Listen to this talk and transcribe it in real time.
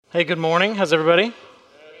Hey, good morning. How's everybody?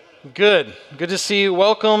 Good. Good to see you.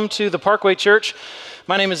 Welcome to the Parkway Church.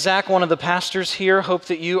 My name is Zach, one of the pastors here. Hope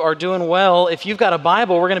that you are doing well. If you've got a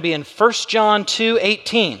Bible, we're going to be in 1 John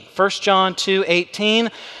 2:18. 1 John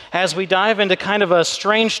 2:18 as we dive into kind of a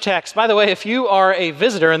strange text. By the way, if you are a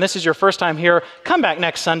visitor and this is your first time here, come back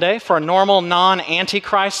next Sunday for a normal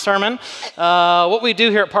non-Antichrist sermon. What we do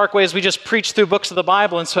here at Parkway is we just preach through books of the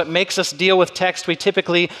Bible, and so it makes us deal with text we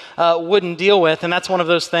typically wouldn't deal with, and that's one of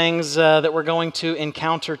those things that we're going to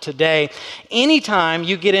encounter today. Anytime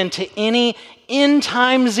you get into any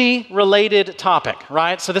end-timesy related topic,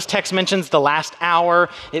 right? So this text mentions the last hour.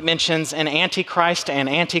 It mentions an antichrist and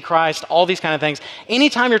antichrist, all these kind of things.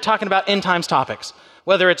 Anytime you're talking about end times topics,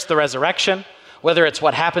 whether it's the resurrection, whether it's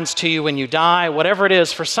what happens to you when you die, whatever it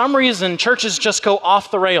is, for some reason, churches just go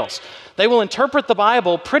off the rails. They will interpret the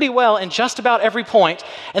Bible pretty well in just about every point,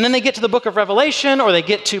 and then they get to the book of Revelation, or they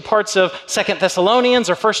get to parts of 2 Thessalonians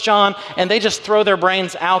or 1 John, and they just throw their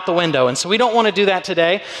brains out the window. And so we don't want to do that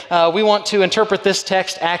today. We want to interpret this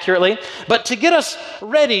text accurately. But to get us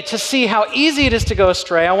ready to see how easy it is to go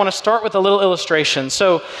astray, I want to start with a little illustration.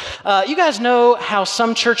 So you guys know how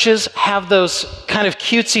some churches have those kind of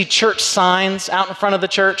cutesy church signs out in front of the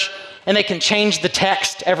church, and they can change the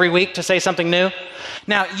text every week to say something new?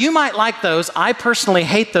 Now, you might like those. I personally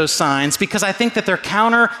hate those signs because I think that they're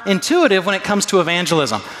counterintuitive when it comes to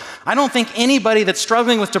evangelism. I don't think anybody that's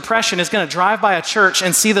struggling with depression is going to drive by a church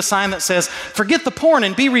and see the sign that says, "Forget the porn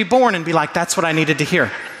and be reborn," and be like, "That's what I needed to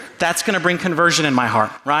hear. That's going to bring conversion in my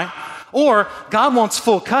heart," right? Or, "God wants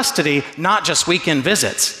full custody, not just weekend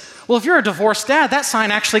visits." Well, if you're a divorced dad, that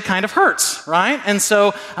sign actually kind of hurts, right? And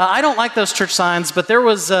so I don't like those church signs, but there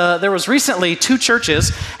was recently two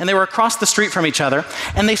churches, and they were across the street from each other,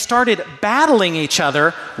 and they started battling each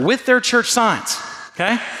other with their church signs,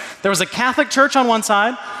 okay? There was a Catholic church on one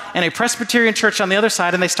side and a Presbyterian church on the other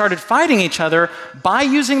side, and they started fighting each other by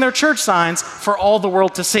using their church signs for all the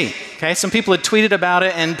world to see, okay? Some people had tweeted about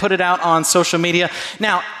it and put it out on social media.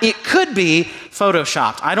 Now, it could be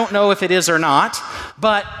photoshopped. I don't know if it is or not,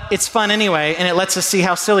 but it's fun anyway, and it lets us see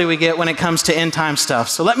how silly we get when it comes to end time stuff.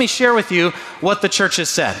 So let me share with you what the churches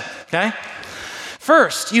said, okay?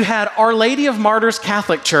 First, you had Our Lady of Martyrs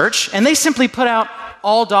Catholic Church, and they simply put out,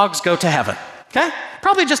 "All dogs go to heaven," okay?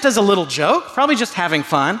 Probably just as a little joke, probably just having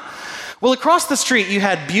fun. Well, across the street, you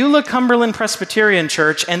had Beulah Cumberland Presbyterian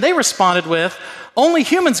Church, and they responded with, "Only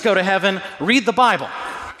humans go to heaven, read the Bible,"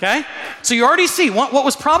 okay? So you already see what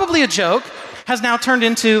was probably a joke has now turned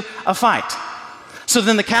into a fight. So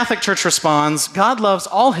then the Catholic Church responds, "God loves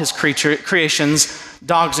all his creations,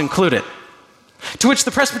 dogs included." To which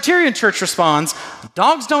the Presbyterian Church responds,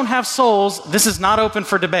 "Dogs don't have souls, this is not open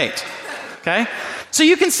for debate," okay? So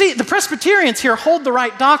you can see the Presbyterians here hold the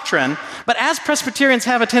right doctrine, but as Presbyterians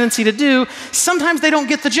have a tendency to do, sometimes they don't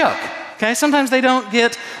get the joke, okay? Sometimes they don't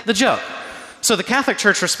get the joke. So the Catholic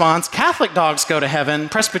Church responds, "Catholic dogs go to heaven,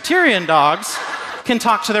 Presbyterian dogs can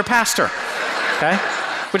talk to their pastor," okay?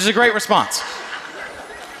 Which is a great response.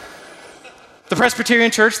 The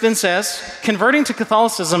Presbyterian Church then says, "Converting to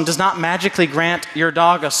Catholicism does not magically grant your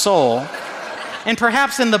dog a soul." And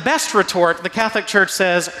perhaps in the best retort, the Catholic Church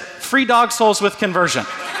says, "Free dog souls with conversion,"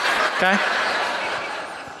 okay?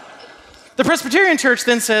 The Presbyterian Church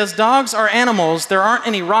then says, "Dogs are animals, there aren't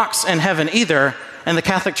any rocks in heaven either," and the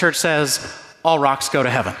Catholic Church says, "All rocks go to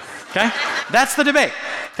heaven," okay? That's the debate,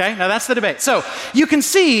 okay? Now that's the debate. So you can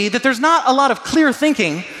see that there's not a lot of clear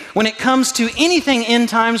thinking when it comes to anything end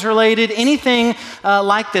times related, anything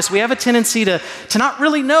like this. We have a tendency to not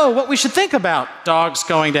really know what we should think about dogs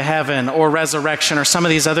going to heaven or resurrection or some of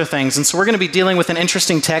these other things. And so we're going to be dealing with an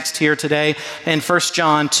interesting text here today in 1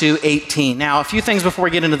 John 2:18. Now, a few things before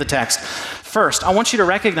we get into the text. First, I want you to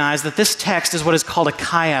recognize that this text is what is called a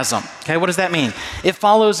chiasm. Okay, what does that mean? It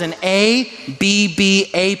follows an A, B,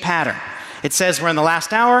 B, A pattern. It says we're in the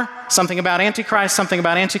last hour, something about Antichrist,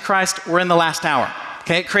 we're in the last hour.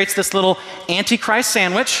 Okay, it creates this little Antichrist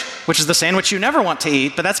sandwich, which is the sandwich you never want to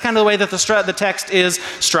eat, but that's kind of the way that the text is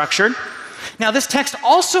structured. Now, this text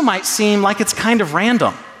also might seem like it's kind of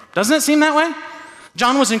random. Doesn't it seem that way?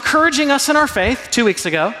 John was encouraging us in our faith 2 weeks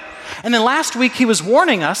ago, and then last week he was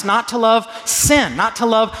warning us not to love sin, not to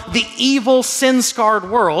love the evil, sin-scarred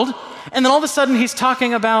world. And then all of a sudden he's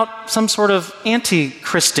talking about some sort of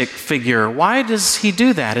anti-Christic figure. Why does he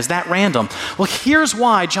do that? Is that random? Well, here's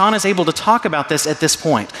why John is able to talk about this at this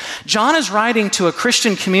point. John is writing to a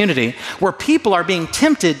Christian community where people are being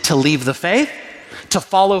tempted to leave the faith, to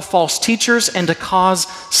follow false teachers, and to cause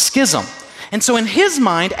schism. And so in his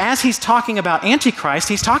mind, as he's talking about Antichrist,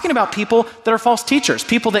 he's talking about people that are false teachers,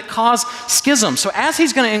 people that cause schism. So as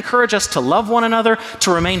he's going to encourage us to love one another,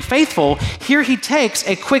 to remain faithful, here he takes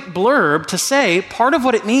a quick blurb to say part of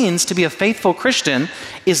what it means to be a faithful Christian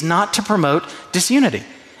is not to promote disunity,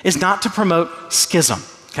 is not to promote schism.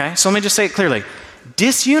 Okay? So let me just say it clearly.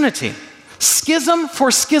 Disunity, schism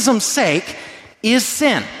for schism's sake, is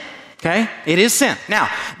sin. Okay? It is sin. Now,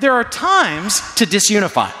 there are times to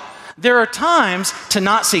disunify. There are times to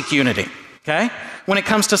not seek unity, okay? When it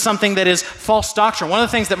comes to something that is false doctrine. One of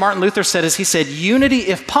the things that Martin Luther said is he said, unity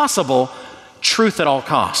if possible, truth at all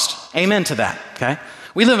cost. Amen to that, okay?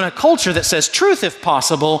 We live in a culture that says truth if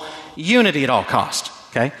possible, unity at all cost,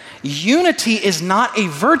 okay? Unity is not a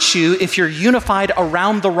virtue if you're unified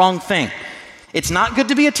around the wrong thing. It's not good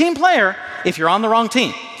to be a team player if you're on the wrong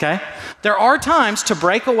team, okay? There are times to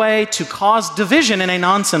break away, to cause division in a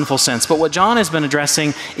non-sinful sense, but what John has been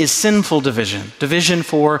addressing is sinful division, division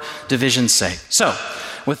for division's sake. So,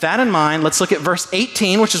 with that in mind, let's look at verse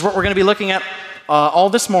 18, which is what we're going to be looking at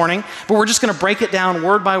all this morning, but we're just going to break it down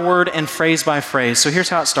word by word and phrase by phrase. So here's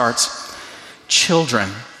how it starts. Children,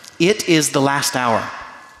 it is the last hour.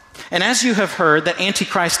 And as you have heard that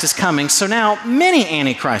Antichrist is coming, so now many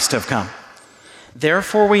Antichrists have come.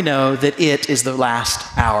 Therefore, we know that it is the last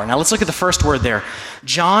hour. Now, let's look at the first word there.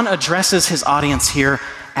 John addresses his audience here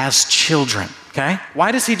as children, okay?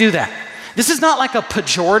 Why does he do that? This is not like a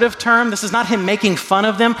pejorative term. This is not him making fun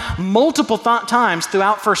of them. Multiple times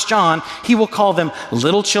throughout 1 John, he will call them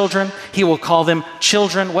little children. He will call them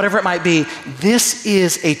children, whatever it might be. This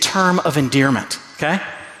is a term of endearment, okay?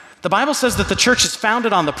 The Bible says that the church is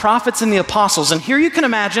founded on the prophets and the apostles. And here you can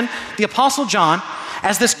imagine the Apostle John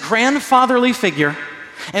as this grandfatherly figure,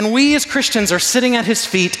 and we as Christians are sitting at his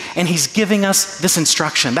feet, and he's giving us this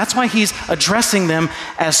instruction. That's why he's addressing them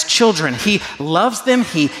as children. He loves them,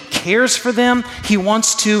 he cares for them, he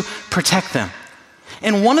wants to protect them.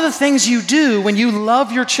 And one of the things you do when you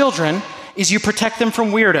love your children is you protect them from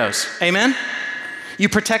weirdos. Amen? You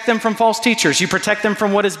protect them from false teachers. You protect them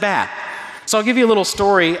from what is bad. So I'll give you a little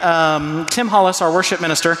story. Tim Hollis, our worship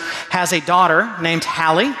minister, has a daughter named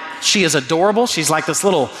Hallie. She is adorable. She's like this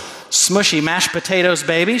little smushy mashed potatoes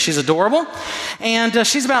baby. She's adorable. And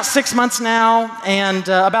she's about 6 months now. And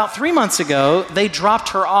about 3 months ago, they dropped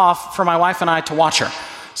her off for my wife and I to watch her.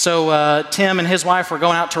 So Tim and his wife were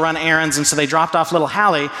going out to run errands, and so they dropped off little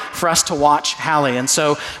Hallie for us to watch Hallie. And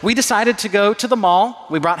so we decided to go to the mall.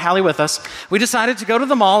 We brought Hallie with us. We decided to go to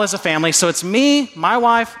the mall as a family. So it's me, my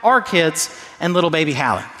wife, our kids, and little baby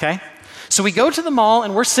Hallie, okay? So we go to the mall,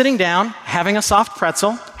 and we're sitting down having a soft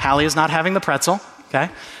pretzel. Hallie is not having the pretzel, okay?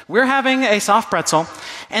 We're having a soft pretzel.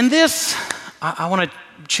 And this, I want to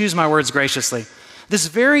choose my words graciously, this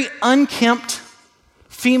very unkempt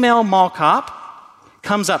female mall cop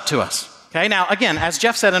comes up to us. Okay, now again, as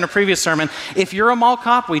Jeff said in a previous sermon, if you're a mall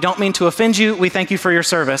cop, we don't mean to offend you. We thank you for your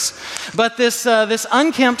service. But this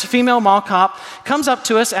unkempt female mall cop comes up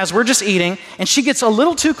to us as we're just eating, and she gets a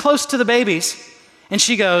little too close to the babies, and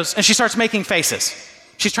she starts making faces.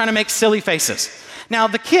 She's trying to make silly faces. Now,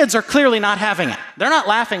 the kids are clearly not having it. They're not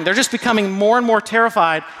laughing. They're just becoming more and more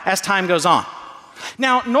terrified as time goes on.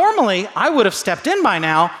 Now, normally, I would have stepped in by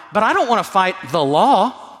now, but I don't want to fight the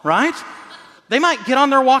law, right? They might get on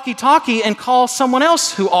their walkie-talkie and call someone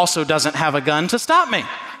else who also doesn't have a gun to stop me,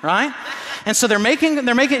 right? And so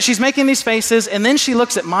she's making these faces, and then she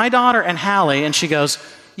looks at my daughter and Hallie, and she goes,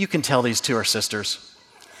 "You can tell these two are sisters.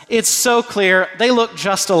 It's so clear. They look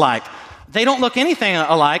just alike. They don't look anything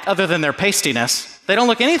alike other than their pastiness. They don't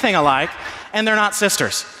look anything alike, and they're not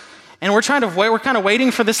sisters." And we're kind of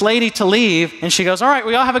waiting for this lady to leave, and she goes, "All right,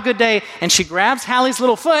 we all have a good day." And she grabs Hallie's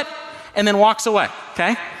little foot and then walks away,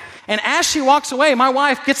 okay? And as she walks away, my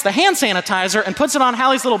wife gets the hand sanitizer and puts it on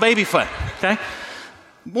Hallie's little baby foot, okay?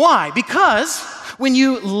 Why? Because when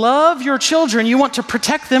you love your children, you want to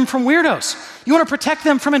protect them from weirdos. You want to protect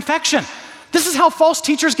them from infection. This is how false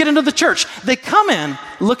teachers get into the church. They come in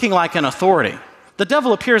looking like an authority. The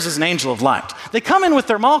devil appears as an angel of light. They come in with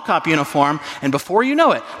their mall cop uniform, and before you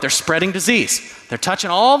know it, they're spreading disease. They're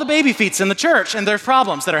touching all the baby feet in the church, and there's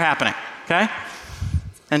problems that are happening, okay?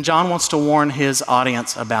 And John wants to warn his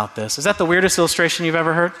audience about this. Is that the weirdest illustration you've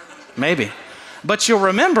ever heard? Maybe. But you'll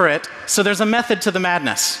remember it, so there's a method to the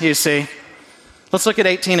madness, you see. Let's look at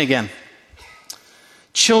 18 again.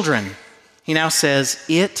 Children, he now says,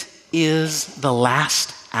 it is the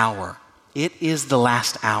last hour. It is the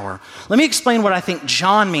last hour. Let me explain what I think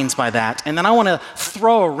John means by that, and then I want to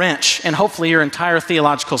throw a wrench in hopefully your entire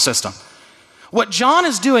theological system. What John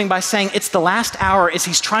is doing by saying it's the last hour is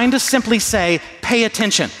he's trying to simply say, pay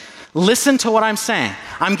attention. Listen to what I'm saying.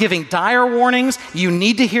 I'm giving dire warnings. You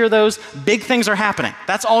need to hear those. Big things are happening.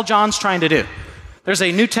 That's all John's trying to do. There's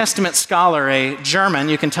a New Testament scholar, a German,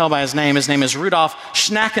 you can tell by his name. His name is Rudolf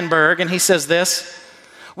Schnackenberg, and he says this: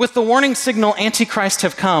 with the warning signal Antichrist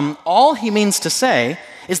have come, all he means to say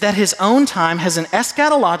is that his own time has an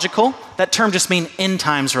eschatological, that term just means end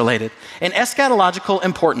times related, an eschatological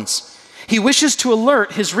importance. He wishes to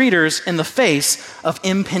alert his readers in the face of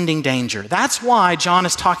impending danger. That's why John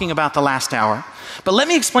is talking about the last hour. But let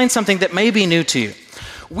me explain something that may be new to you.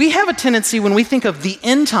 We have a tendency when we think of the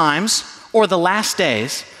end times or the last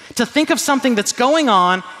days to think of something that's going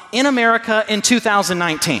on in America in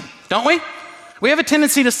 2019, don't we? We have a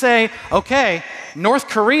tendency to say, okay, North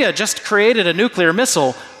Korea just created a nuclear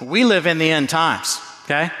missile. We live in the end times,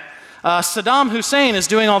 okay? Saddam Hussein is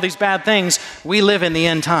doing all these bad things. We live in the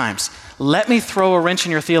end times. Let me throw a wrench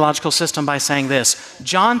in your theological system by saying this.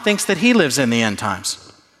 John thinks that he lives in the end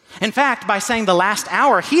times. In fact, by saying the last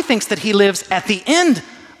hour, he thinks that he lives at the end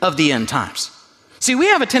of the end times. See, we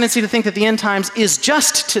have a tendency to think that the end times is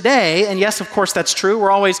just today, and yes, of course, that's true.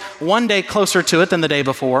 We're always one day closer to it than the day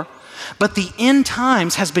before. But the end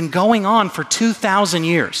times has been going on for 2,000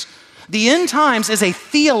 years. The end times is a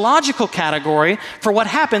theological category for what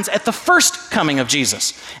happens at the first coming of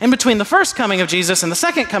Jesus. In between the first coming of Jesus and the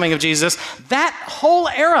second coming of Jesus, that whole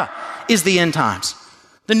era is the end times.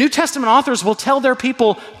 The New Testament authors will tell their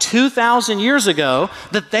people 2,000 years ago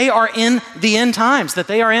that they are in the end times, that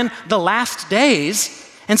they are in the last days.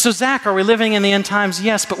 And so, Zach, are we living in the end times?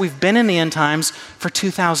 Yes, but we've been in the end times for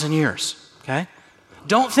 2,000 years, okay?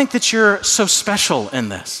 Don't think that you're so special in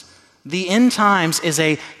this. The end times is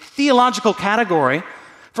a theological category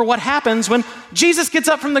for what happens when Jesus gets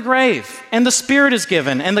up from the grave and the Spirit is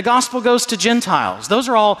given and the gospel goes to Gentiles. Those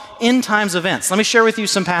are all end times events. Let me share with you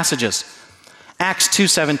some passages. Acts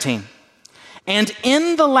 2:17. And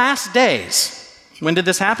in the last days, when did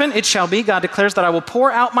this happen? It shall be, God declares, that I will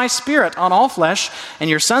pour out my Spirit on all flesh, and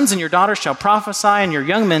your sons and your daughters shall prophesy, and your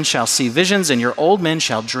young men shall see visions, and your old men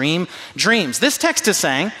shall dream dreams. This text is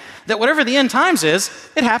saying that whatever the end times is,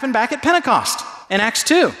 it happened back at Pentecost in Acts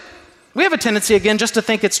 2. We have a tendency, again, just to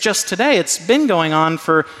think it's just today. It's been going on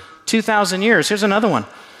for 2,000 years. Here's another one.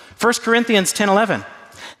 1 Corinthians 10:11.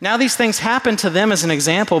 Now these things happened to them as an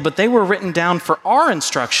example, but they were written down for our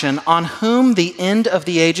instruction, on whom the end of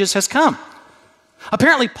the ages has come.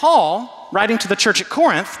 Apparently, Paul, writing to the church at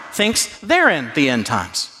Corinth, thinks they're in the end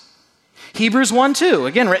times. Hebrews 1:2,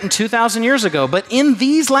 again written 2,000 years ago. But in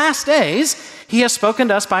these last days, he has spoken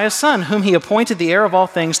to us by his Son, whom he appointed the heir of all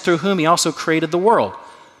things, through whom he also created the world.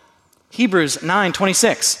 Hebrews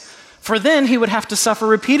 9:26. For then he would have to suffer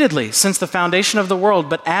repeatedly since the foundation of the world.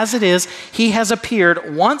 But as it is, he has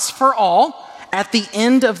appeared once for all at the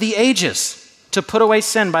end of the ages to put away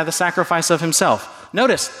sin by the sacrifice of himself.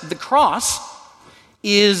 Notice, the cross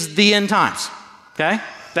is the end times, okay?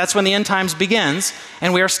 That's when the end times begins,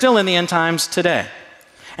 and we are still in the end times today.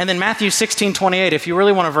 And then Matthew 16:28, if you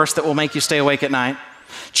really want a verse that will make you stay awake at night.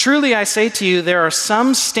 Truly I say to you, there are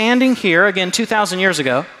some standing here, again 2,000 years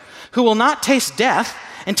ago, who will not taste death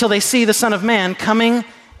until they see the Son of Man coming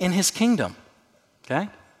in his kingdom, okay?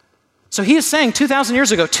 So he is saying 2,000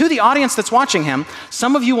 years ago to the audience that's watching him,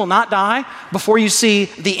 some of you will not die before you see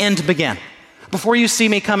the end begin, before you see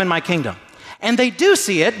me come in my kingdom. And they do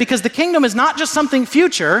see it because the kingdom is not just something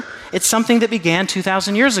future, it's something that began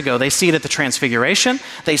 2,000 years ago. They see it at the Transfiguration.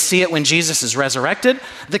 They see it when Jesus is resurrected.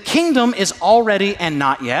 The kingdom is already and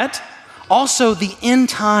not yet. Also, the end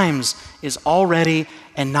times is already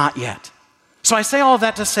and not yet. So I say all of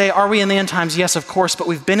that to say, are we in the end times? Yes, of course, but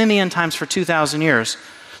we've been in the end times for 2,000 years.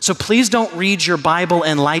 So please don't read your Bible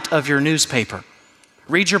in light of your newspaper.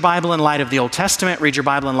 Read your Bible in light of the Old Testament, read your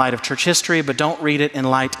Bible in light of church history, but don't read it in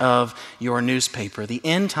light of your newspaper. The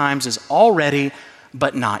end times is already,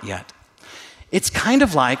 but not yet. It's kind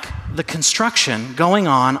of like the construction going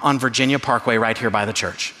on Virginia Parkway right here by the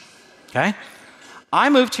church, okay? I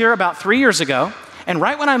moved here about 3 years ago, and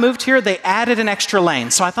right when I moved here, they added an extra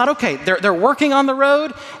lane. So I thought, okay, they're working on the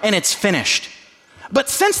road, and it's finished. But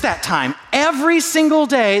since that time, every single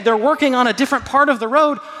day, they're working on a different part of the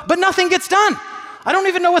road, but nothing gets done. I don't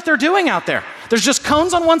even know what they're doing out there. There's just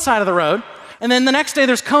cones on one side of the road, and then the next day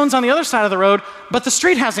there's cones on the other side of the road, but the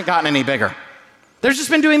street hasn't gotten any bigger. They've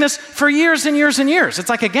just been doing this for years and years and years. It's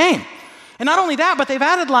like a game. And not only that, but they've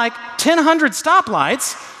added like 1,000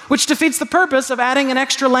 stoplights, which defeats the purpose of adding an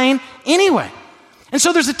extra lane anyway. And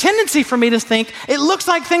so there's a tendency for me to think, it looks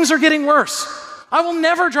like things are getting worse. I will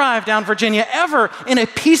never drive down Virginia ever in a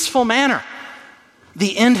peaceful manner.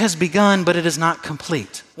 The end has begun, but it is not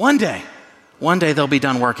complete. One day they'll be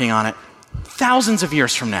done working on it. Thousands of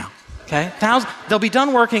years from now, okay? They'll be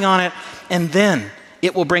done working on it, and then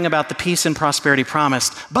it will bring about the peace and prosperity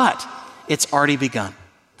promised, but it's already begun.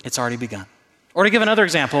 It's already begun. Or to give another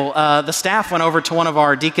example, the staff went over to one of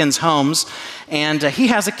our deacons' homes, and he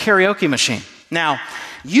has a karaoke machine. Now,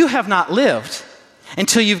 you have not lived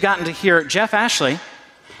until you've gotten to hear Jeff Ashley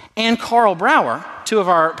and Carl Brower, two of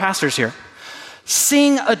our pastors here,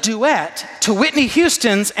 sing a duet to Whitney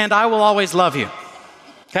Houston's And I Will Always Love You.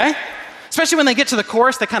 Okay? Especially when they get to the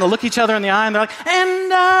chorus, they kind of look each other in the eye and they're like,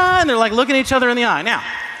 and they're like looking each other in the eye. Now,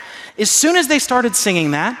 as soon as they started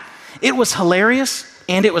singing that, it was hilarious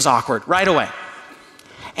and it was awkward right away.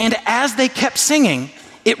 And as they kept singing,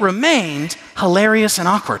 it remained hilarious and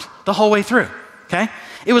awkward the whole way through. Okay?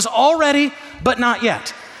 It was already, but not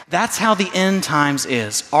yet. That's how the end times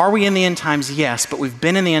is. Are we in the end times? Yes, but we've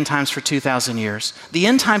been in the end times for 2,000 years. The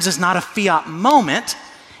end times is not a fiat moment.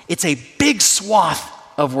 It's a big swath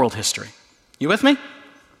of world history. You with me?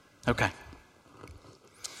 Okay.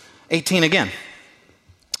 18 again.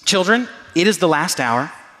 Children, it is the last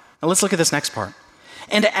hour. Now let's look at this next part.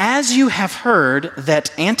 And as you have heard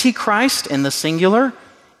that Antichrist in the singular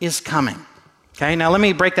is coming. Okay, now let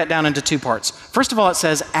me break that down into two parts. First of all, it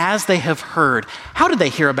says, as they have heard. How did they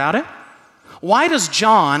hear about it? Why does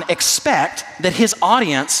John expect that his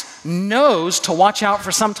audience knows to watch out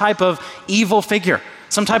for some type of evil figure,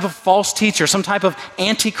 some type of false teacher, some type of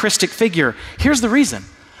antichristic figure? Here's the reason.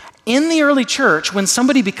 In the early church, when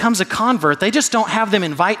somebody becomes a convert, they just don't have them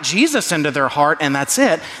invite Jesus into their heart and that's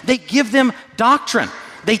it. They give them doctrine.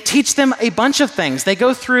 They teach them a bunch of things. They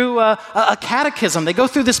go through a catechism. They go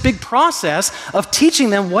through this big process of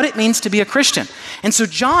teaching them what it means to be a Christian. And so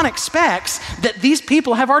John expects that these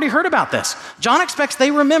people have already heard about this. John expects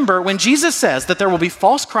they remember when Jesus says that there will be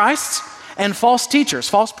false Christs and false teachers,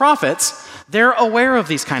 false prophets. They're aware of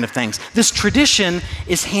these kind of things. This tradition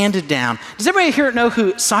is handed down. Does everybody here know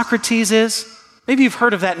who Socrates is? Maybe you've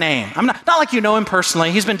heard of that name. I'm not like you know him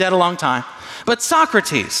personally. He's been dead a long time. But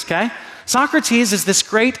Socrates, okay? Socrates is this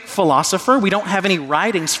great philosopher. We don't have any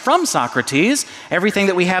writings from Socrates. Everything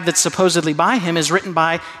that we have that's supposedly by him is written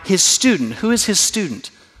by his student. Who is his student?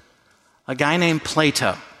 A guy named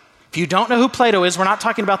Plato. If you don't know who Plato is, we're not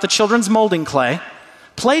talking about the children's molding clay.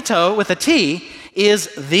 Plato, with a T,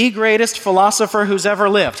 is the greatest philosopher who's ever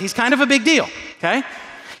lived. He's kind of a big deal, okay?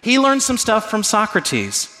 He learned some stuff from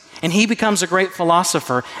Socrates, and he becomes a great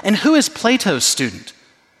philosopher. And who is Plato's student?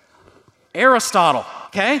 Aristotle.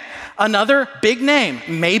 Okay? Another big name.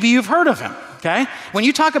 Maybe you've heard of him. Okay? When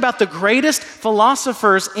you talk about the greatest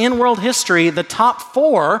philosophers in world history, the top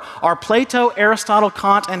four are Plato, Aristotle,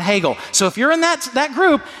 Kant, and Hegel. So if you're in that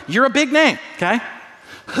group, you're a big name. Okay?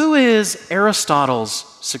 Who is Aristotle's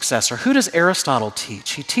successor? Who does Aristotle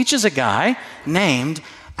teach? He teaches a guy named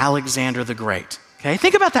Alexander the Great. Okay?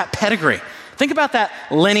 Think about that pedigree. Think about that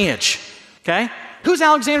lineage. Okay? Who's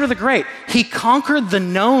Alexander the Great? He conquered the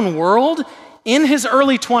known world in his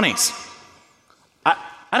early 20s.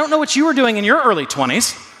 I don't know what you were doing in your early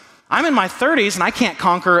 20s. I'm in my 30s and I can't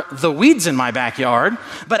conquer the weeds in my backyard.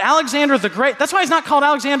 But Alexander the Great, that's why he's not called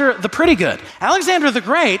Alexander the Pretty Good. Alexander the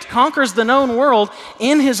Great conquers the known world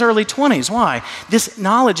in his early 20s. Why? This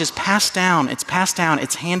knowledge is passed down,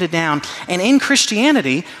 it's handed down. And in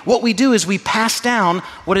Christianity, what we do is we pass down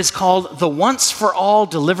what is called the once for all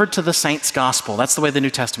delivered to the saints gospel. That's the way the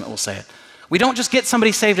New Testament will say it. We don't just get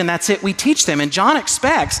somebody saved and that's it. We teach them. And John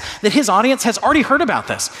expects that his audience has already heard about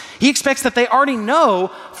this. He expects that they already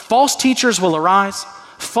know false teachers will arise,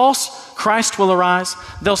 false Christ will arise.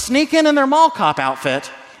 They'll sneak in their mall cop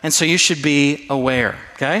outfit, and so you should be aware,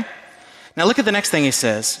 okay? Now look at the next thing he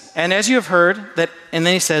says. And as you have heard, and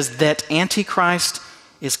then he says that Antichrist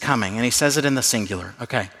is coming, and he says it in the singular,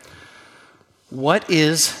 okay? What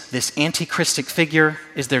is this antichristic figure?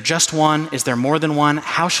 Is there just one? Is there more than one?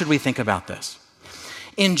 How should we think about this?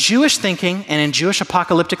 In Jewish thinking and in Jewish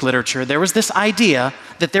apocalyptic literature, there was this idea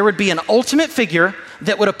that there would be an ultimate figure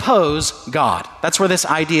that would oppose God. That's where this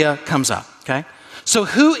idea comes up, okay? So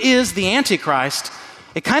who is the Antichrist?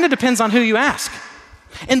 It kind of depends on who you ask.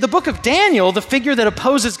 In the book of Daniel, the figure that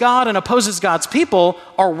opposes God and opposes God's people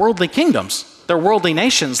are worldly kingdoms. They're worldly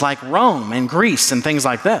nations like Rome and Greece and things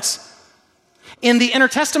like this. In the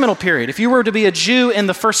intertestamental period, if you were to be a Jew in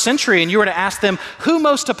the first century and you were to ask them who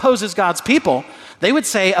most opposes God's people, they would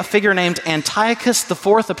say a figure named Antiochus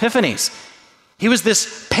IV Epiphanes. He was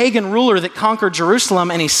this pagan ruler that conquered Jerusalem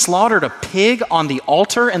and he slaughtered a pig on the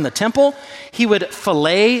altar in the temple. He would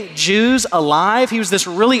fillet Jews alive. He was this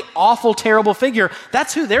really awful, terrible figure.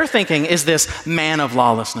 That's who they're thinking is this man of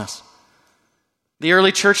lawlessness. The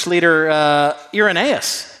early church leader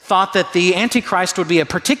Irenaeus thought that the Antichrist would be a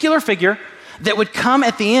particular figure that would come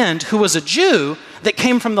at the end who was a Jew that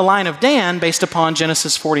came from the line of Dan based upon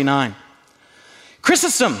Genesis 49.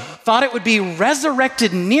 Chrysostom thought it would be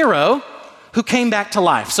resurrected Nero who came back to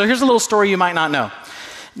life. So here's a little story you might not know.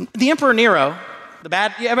 The Emperor Nero,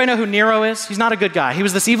 everybody know who Nero is? He's not a good guy. He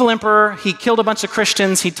was this evil emperor. He killed a bunch of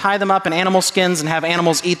Christians. He'd tie them up in animal skins and have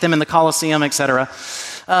animals eat them in the Colosseum, etc.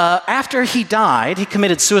 After he died, he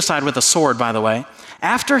committed suicide with a sword, by the way.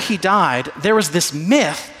 After he died, there was this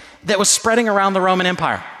myth that was spreading around the Roman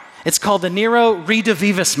Empire. It's called the Nero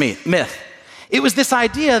Redivivus myth. It was this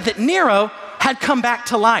idea that Nero had come back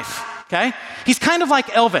to life, okay? He's kind of like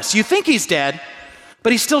Elvis. You think he's dead,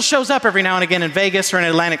 but he still shows up every now and again in Vegas or in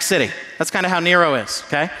Atlantic City. That's kind of how Nero is,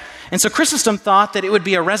 okay? And so Chrysostom thought that it would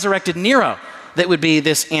be a resurrected Nero that would be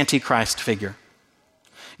this Antichrist figure.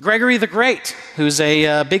 Gregory the Great, who's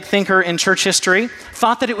a big thinker in church history,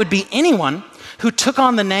 thought that it would be anyone who took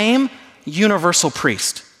on the name Universal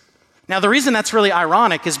Priest. Now, the reason that's really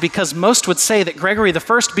ironic is because most would say that Gregory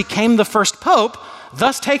I became the first pope,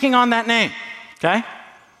 thus taking on that name, okay?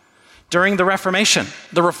 During the Reformation,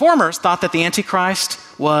 the Reformers thought that the Antichrist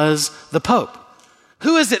was the Pope.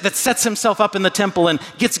 Who is it that sets himself up in the temple and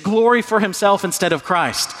gets glory for himself instead of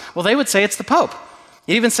Christ? Well, they would say it's the Pope.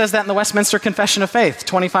 It even says that in the Westminster Confession of Faith,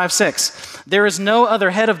 25:6. There is no other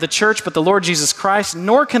head of the church but the Lord Jesus Christ,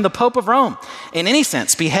 nor can the Pope of Rome, in any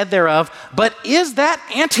sense, be head thereof, but is that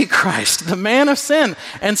Antichrist, the man of sin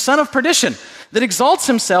and son of perdition, that exalts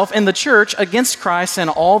himself in the church against Christ and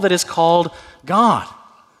all that is called God.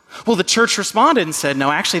 Well, the church responded and said,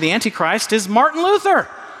 no, actually the Antichrist is Martin Luther.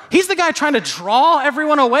 He's the guy trying to draw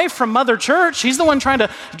everyone away from Mother Church. He's the one trying to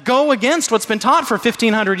go against what's been taught for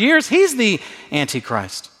 1,500 years. He's the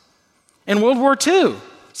Antichrist. In World War II,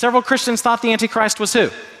 several Christians thought the Antichrist was who?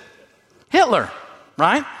 Hitler,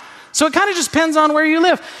 right? So it kind of just depends on where you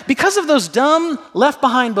live. Because of those dumb left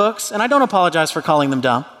behind books, and I don't apologize for calling them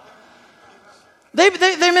dumb, they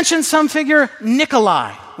mentioned some figure,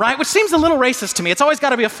 Nikolai, right? Which seems a little racist to me. It's always got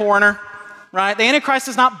to be a foreigner, right? The Antichrist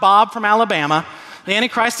is not Bob from Alabama. The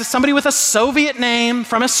Antichrist is somebody with a Soviet name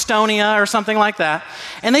from Estonia or something like that.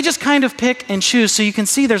 And they just kind of pick and choose. So you can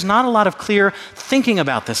see there's not a lot of clear thinking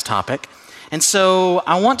about this topic. And so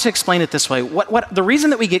I want to explain it this way. The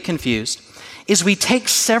reason that we get confused is we take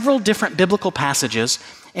several different biblical passages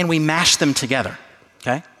and we mash them together,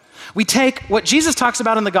 okay? We take what Jesus talks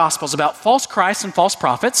about in the Gospels about false Christs and false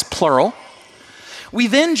prophets, plural. We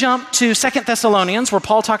then jump to 2 Thessalonians, where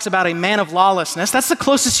Paul talks about a man of lawlessness. That's the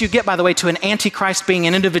closest you get, by the way, to an antichrist being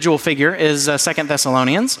an individual figure, is 2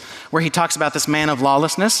 Thessalonians, where he talks about this man of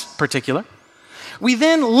lawlessness, particular. We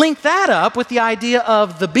then link that up with the idea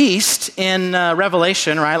of the beast in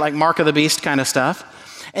Revelation, right, like Mark of the Beast kind of stuff.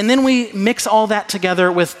 And then we mix all that together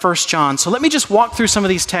with 1 John. So let me just walk through some of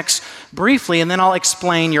these texts briefly, and then I'll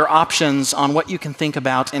explain your options on what you can think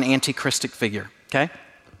about an antichristic figure, okay?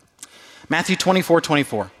 Matthew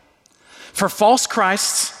 24:24. For false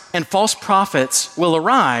Christs and false prophets will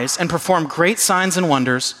arise and perform great signs and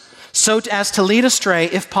wonders, so as to lead astray,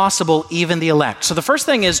 if possible, even the elect. So the first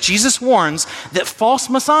thing is Jesus warns that false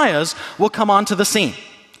messiahs will come onto the scene.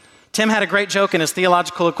 Tim had a great joke in his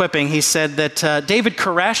theological equipping. He said that David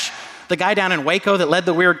Koresh, the guy down in Waco that led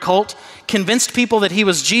the weird cult, convinced people that he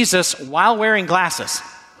was Jesus while wearing glasses,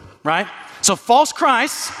 right? So false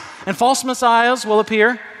Christs and false messiahs will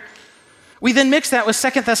appear. We then mix that with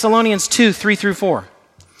 2 Thessalonians 2:3-4.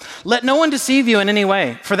 Let no one deceive you in any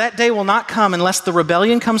way, for that day will not come unless the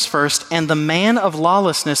rebellion comes first and the man of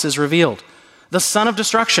lawlessness is revealed, the son of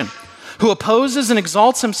destruction, who opposes and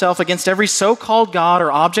exalts himself against every so-called God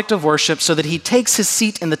or object of worship, so that he takes his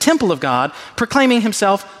seat in the temple of God, proclaiming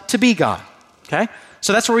himself to be God. Okay?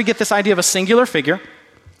 So that's where we get this idea of a singular figure.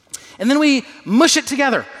 And then we mush it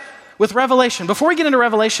together with Revelation. Before we get into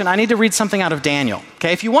Revelation, I need to read something out of Daniel.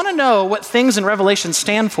 Okay? If you want to know what things in Revelation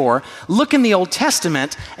stand for, look in the Old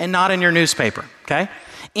Testament and not in your newspaper. Okay?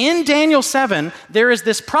 In Daniel 7, there is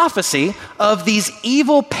this prophecy of these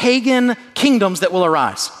evil pagan kingdoms that will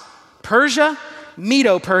arise. Persia,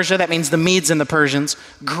 Medo-Persia, that means the Medes and the Persians,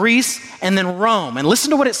 Greece, and then Rome. And listen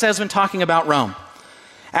to what it says when talking about Rome.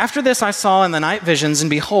 After this I saw in the night visions, and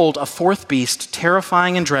behold, a fourth beast,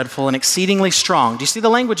 terrifying and dreadful and exceedingly strong. Do you see the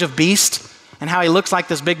language of beast and how he looks like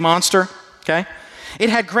this big monster? Okay. It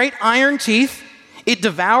had great iron teeth. It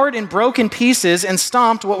devoured and broke in pieces and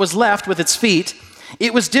stomped what was left with its feet.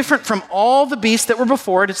 It was different from all the beasts that were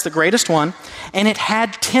before it. It's the greatest one. And it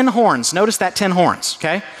had 10 horns. Notice that 10 horns,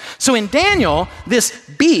 okay? So in Daniel, this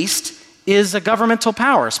beast is a governmental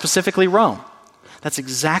power, specifically Rome. That's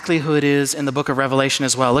exactly who it is in the book of Revelation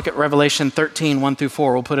as well. Look at Revelation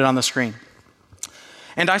 13:1-4. We'll put it on the screen.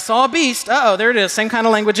 And I saw a beast, there it is, same kind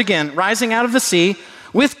of language again, rising out of the sea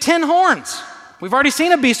with 10 horns. We've already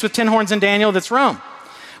seen a beast with 10 horns in Daniel, that's Rome.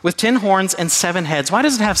 with 10 horns and 7 heads. Why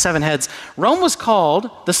does it have 7 heads? Rome was called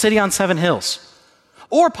the city on 7 hills.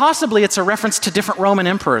 Or possibly it's a reference to different Roman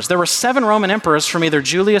emperors. There were 7 Roman emperors from either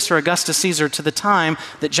Julius or Augustus Caesar to the time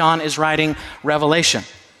that John is writing Revelation.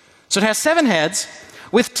 So it has 7 heads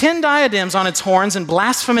with 10 diadems on its horns and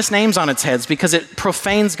blasphemous names on its heads because it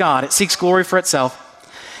profanes God. It seeks glory for itself.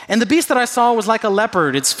 And the beast that I saw was like a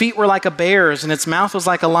leopard. Its feet were like a bear's, and its mouth was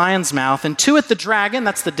like a lion's mouth. And to it the dragon,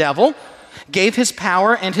 that's the devil, gave his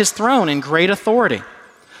power and his throne and great authority.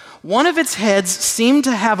 One of its heads seemed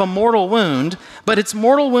to have a mortal wound, but its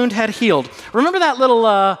mortal wound had healed. Remember that little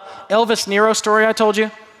Elvis Nero story I told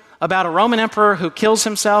you? About a Roman emperor who kills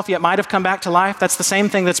himself yet might have come back to life? That's the same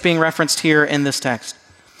thing that's being referenced here in this text.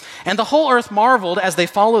 And the whole earth marveled as they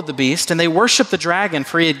followed the beast, and they worshiped the dragon,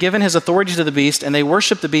 for he had given his authority to the beast, and they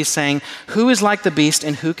worshiped the beast, saying, "Who is like the beast,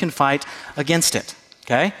 and who can fight against it?"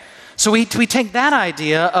 Okay? So we take that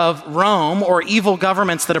idea of Rome or evil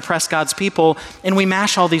governments that oppress God's people, and we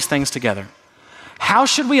mash all these things together. How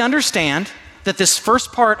should we understand that this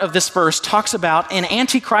first part of this verse talks about an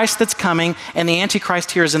antichrist that's coming, and the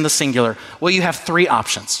antichrist here is in the singular? Well, you have 3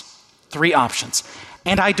 options. 3 options.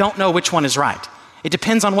 And I don't know which one is right. It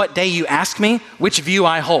depends on what day you ask me which view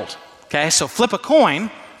I hold. Okay, so flip a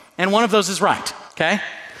coin, and one of those is right. Okay?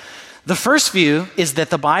 The first view is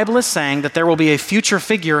that the Bible is saying that there will be a future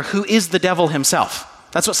figure who is the devil himself.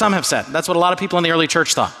 That's what some have said. That's what a lot of people in the early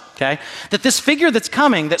church thought. Okay? That this figure that's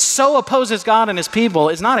coming that so opposes God and his people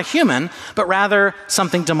is not a human, but rather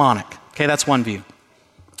something demonic. Okay, that's one view.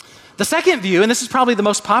 The second view, and this is probably the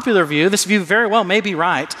most popular view, this view very well may be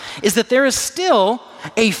right, is that there is still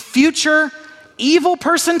a future evil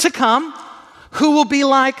person to come who will be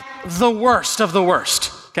like the worst of the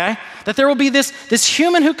worst, okay? That there will be this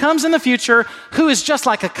human who comes in the future who is just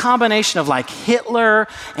like a combination of like Hitler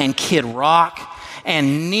and Kid Rock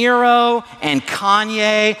and Nero and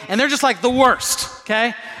Kanye, and they're just like the worst,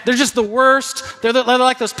 okay? They're just the worst. They're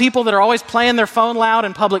like those people that are always playing their phone loud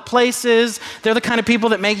in public places. They're the kind of people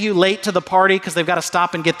that make you late to the party because they've got to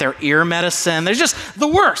stop and get their ear medicine. They're just the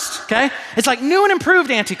worst, okay? It's like new and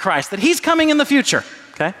improved Antichrist, that he's coming in the future,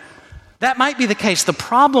 okay? That might be the case. The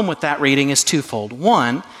problem with that reading is twofold.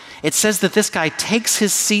 One, it says that this guy takes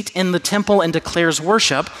his seat in the temple and declares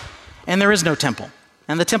worship, and there is no temple.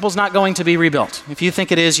 And the temple's not going to be rebuilt. If you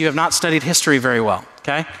think it is, you have not studied history very well,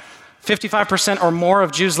 okay? 55% or more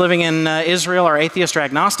of Jews living in Israel are atheist or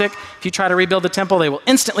agnostic. If you try to rebuild the temple, they will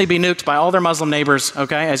instantly be nuked by all their Muslim neighbors,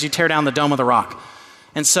 okay, as you tear down the Dome of the Rock.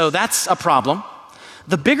 And so that's a problem.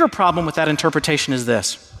 The bigger problem with that interpretation is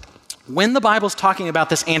this. When the Bible's talking about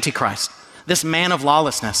this Antichrist, this man of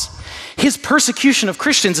lawlessness, his persecution of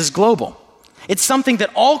Christians is global. It's something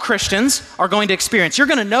that all Christians are going to experience. You're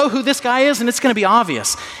going to know who this guy is, and it's going to be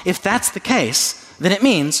obvious. If that's the case, then it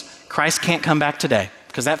means Christ can't come back today,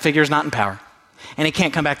 because that figure is not in power. And he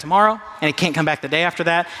can't come back tomorrow, and he can't come back the day after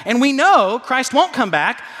that. And we know Christ won't come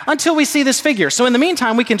back until we see this figure. So in the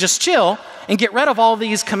meantime, we can just chill and get rid of all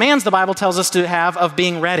these commands the Bible tells us to have of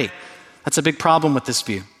being ready. That's a big problem with this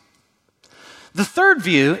view. The third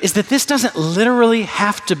view is that this doesn't literally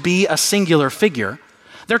have to be a singular figure.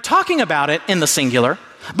 They're talking about it in the singular,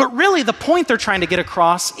 but really the point they're trying to get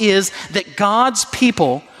across is that God's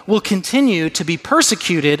people will continue to be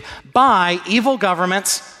persecuted by evil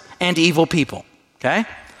governments and evil people, okay?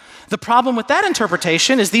 The problem with that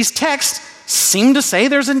interpretation is these texts seem to say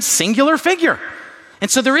there's a singular figure. And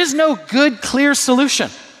so there is no good, clear solution.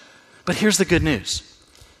 But here's the good news.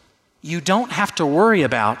 You don't have to worry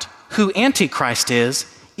about who Antichrist is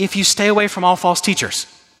if you stay away from all false teachers.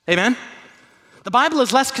 Amen? The Bible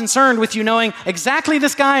is less concerned with you knowing exactly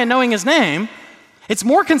this guy and knowing his name. It's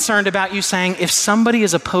more concerned about you saying, if somebody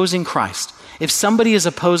is opposing Christ, if somebody is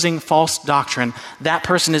opposing false doctrine, that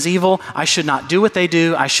person is evil. I should not do what they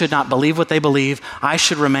do. I should not believe what they believe. I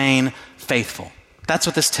should remain faithful. That's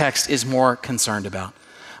what this text is more concerned about.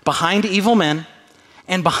 Behind evil men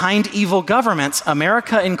and behind evil governments,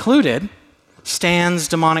 America included, stands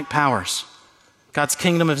demonic powers. God's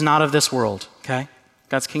kingdom is not of this world, okay?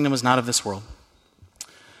 God's kingdom is not of this world.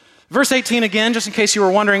 Verse 18 again, just in case you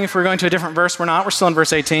were wondering if we're going to a different verse, we're not. We're still in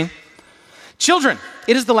verse 18. Children,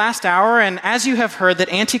 it is the last hour, and as you have heard that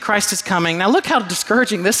Antichrist is coming. Now look how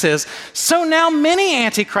discouraging this is. So now many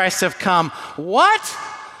Antichrists have come. What?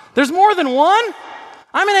 There's more than one?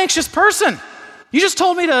 I'm an anxious person. You just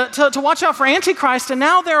told me to watch out for Antichrist, and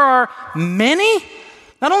now there are many?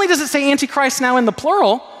 Not only does it say Antichrist now in the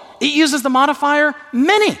plural, it uses the modifier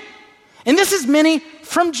many. And this is many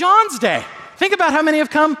from John's day. Think about how many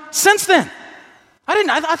have come since then.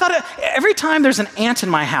 I thought every time there's an ant in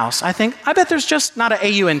my house, I think, I bet there's just not an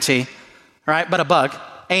A-U-N-T, right, but a bug,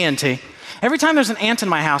 A-N-T. Every time there's an ant in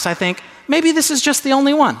my house, I think, maybe this is just the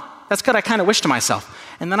only one. That's good, I kind of wish to myself.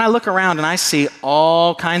 And then I look around and I see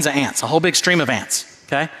all kinds of ants, a whole big stream of ants,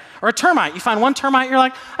 okay? Or a termite. You find one termite, you're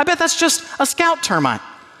like, I bet that's just a scout termite.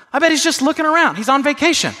 I bet he's just looking around. He's on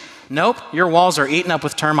vacation. Nope, your walls are eaten up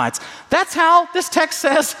with termites. That's how this text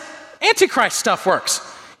says Antichrist stuff works.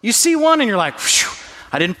 You see one and you're like, phew,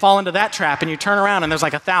 I didn't fall into that trap. And you turn around and there's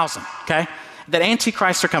like 1,000, okay? That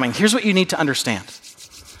Antichrists are coming. Here's what you need to understand.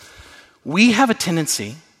 We have a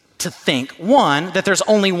tendency to think, one, that there's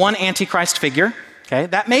only one Antichrist figure, okay?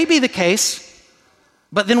 That may be the case,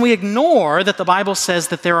 but then we ignore that the Bible says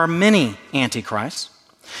that there are many Antichrists.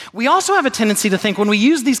 We also have a tendency to think when we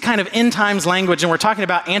use these kind of end times language and we're talking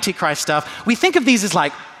about Antichrist stuff, we think of these as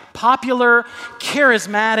like popular,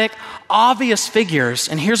 charismatic, obvious figures.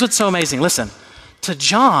 And here's what's so amazing. Listen, to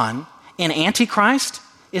John, an Antichrist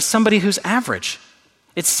is somebody who's average.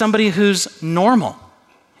 It's somebody who's normal.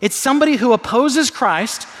 It's somebody who opposes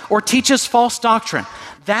Christ or teaches false doctrine.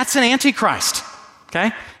 That's an Antichrist,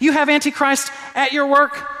 okay? You have Antichrist at your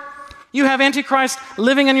work. You have Antichrist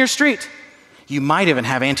living on your street. You might even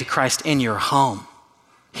have Antichrist in your home,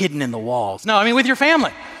 hidden in the walls. No, I mean with your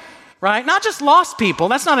family, right? Not just lost people.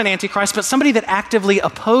 That's not an Antichrist, but somebody that actively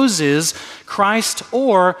opposes Christ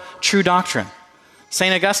or true doctrine.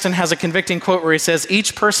 St. Augustine has a convicting quote where he says,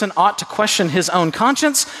 each person ought to question his own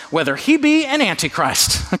conscience, whether he be an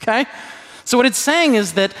Antichrist, okay? So what it's saying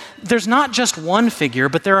is that there's not just one figure,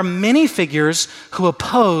 but there are many figures who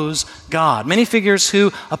oppose God, many figures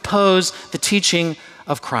who oppose the teaching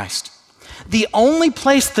of Christ. The only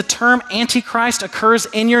place the term Antichrist occurs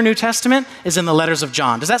in your New Testament is in the letters of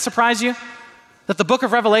John. Does that surprise you? That the book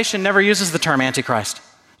of Revelation never uses the term Antichrist.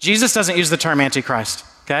 Jesus doesn't use the term Antichrist,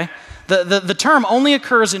 okay? The term only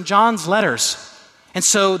occurs in John's letters. And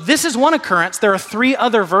so this is one occurrence. There are 3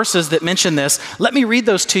 other verses that mention this. Let me read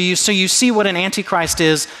those to you so you see what an Antichrist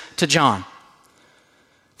is to John.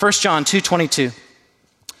 1 John 2:22.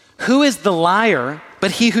 Who is the liar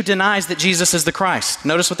but he who denies that Jesus is the Christ?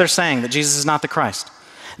 Notice what they're saying, that Jesus is not the Christ.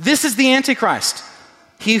 This is the Antichrist,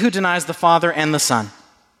 he who denies the Father and the Son.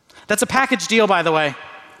 That's a package deal, by the way.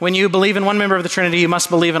 When you believe in one member of the Trinity, you must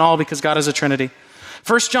believe in all because God is a Trinity.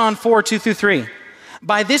 1 John 4:2-3.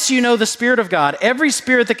 By this you know the Spirit of God. Every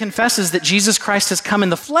spirit that confesses that Jesus Christ has come in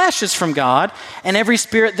the flesh is from God, and every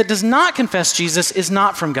spirit that does not confess Jesus is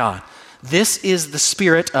not from God. This is the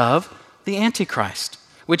spirit of the Antichrist,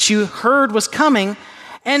 which you heard was coming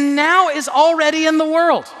and now is already in the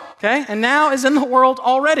world. Okay? And now is in the world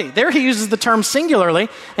already. There he uses the term singularly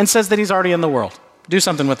and says that he's already in the world. Do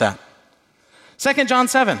something with that. 2 John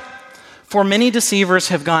 7. For many deceivers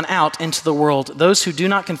have gone out into the world, those who do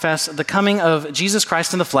not confess the coming of Jesus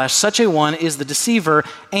Christ in the flesh. Such a one is the deceiver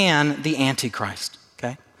and the Antichrist.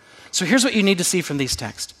 Okay? So here's what you need to see from these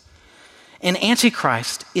texts. An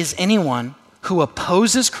Antichrist is anyone who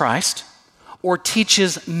opposes Christ or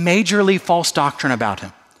teaches majorly false doctrine about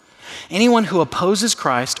him. Anyone who opposes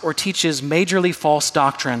Christ or teaches majorly false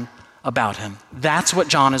doctrine about him. That's what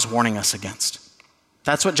John is warning us against.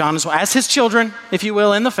 That's what John is, as his children, if you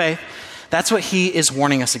will, in the faith, that's what he is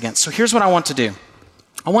warning us against. So here's what I want to do.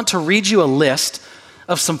 I want to read you a list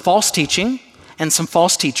of some false teaching and some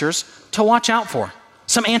false teachers to watch out for.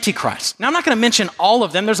 Some antichrists. Now, I'm not going to mention all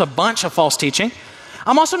of them. There's a bunch of false teaching.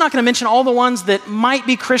 I'm also not going to mention all the ones that might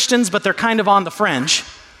be Christians, but they're kind of on the fringe.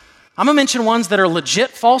 I'm going to mention ones that are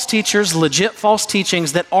legit false teachers, legit false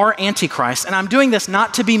teachings that are antichrists. And I'm doing this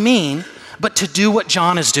not to be mean, but to do what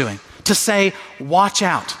John is doing, to say, watch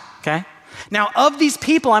out, okay? Now, of these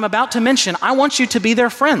people I'm about to mention, I want you to be their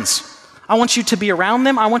friends. I want you to be around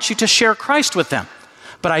them. I want you to share Christ with them.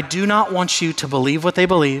 But I do not want you to believe what they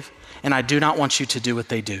believe, and I do not want you to do what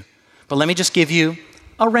they do. But let me just give you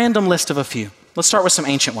a random list of a few. Let's start with some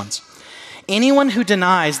ancient ones. Anyone who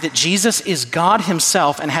denies that Jesus is God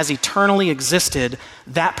himself and has eternally existed,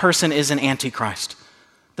 that person is an antichrist.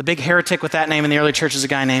 The big heretic with that name in the early church is a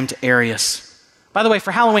guy named Arius. By the way,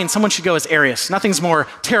 for Halloween, someone should go as Arius. Nothing's more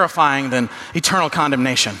terrifying than eternal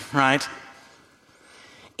condemnation, right?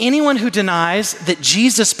 Anyone who denies that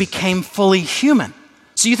Jesus became fully human.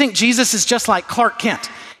 So you think Jesus is just like Clark Kent.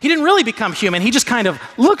 He didn't really become human. He just kind of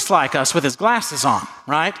looks like us with his glasses on,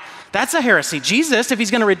 right? That's a heresy. Jesus, if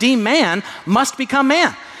he's going to redeem man, must become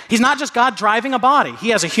man. He's not just God driving a body. He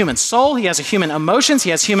has a human soul. He has a human emotions. He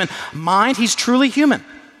has human mind. He's truly human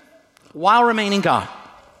while remaining God.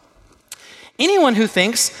 Anyone who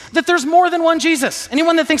thinks that there's more than one Jesus,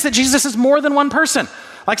 anyone that thinks that Jesus is more than one person,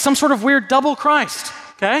 like some sort of weird double Christ,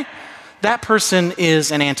 okay? That person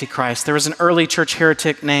is an antichrist. There was an early church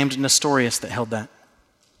heretic named Nestorius that held that.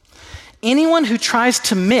 anyone who tries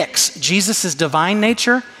to mix Jesus' divine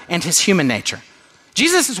nature and his human nature.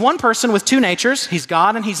 Jesus is one person with two natures. He's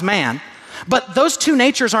God and he's man. But those two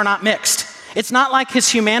natures are not mixed. It's not like his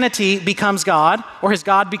humanity becomes God or his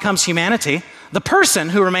God becomes humanity. The person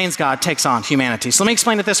who remains God takes on humanity. So let me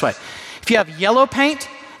explain it this way. If you have yellow paint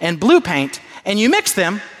and blue paint and you mix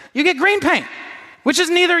them, you get green paint, which is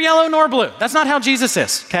neither yellow nor blue. That's not how Jesus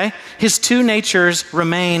is, okay? His two natures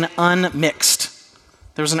remain unmixed.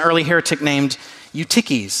 There was an early heretic named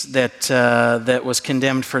Eutyches that was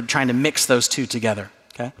condemned for trying to mix those two together,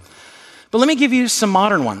 okay? But let me give you some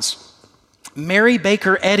modern ones. Mary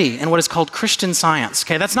Baker Eddy and what is called Christian Science,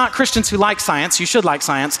 okay? That's not Christians who like science. You should like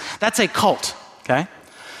science. That's a cult, okay?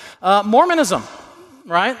 Mormonism,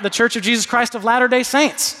 right? The Church of Jesus Christ of Latter-day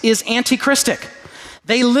Saints is anti-Christic.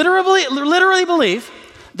 They literally believe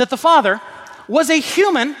that the Father was a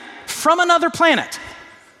human from another planet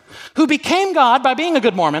who became God by being a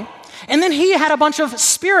good Mormon, and then he had a bunch of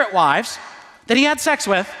spirit wives that he had sex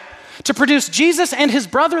with to produce Jesus and his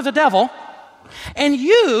brother, the devil, and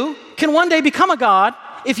you can one day become a God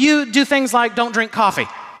if you do things like don't drink coffee,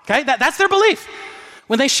 okay? That's their belief.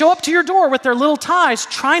 When they show up to your door with their little ties,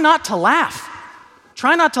 try not to laugh.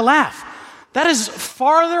 Try not to laugh. That is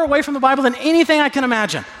farther away from the Bible than anything I can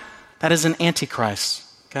imagine. That is an antichrist,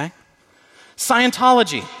 okay?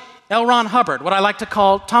 Scientology, L. Ron Hubbard, what I like to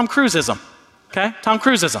call Tom Cruiseism, okay? Tom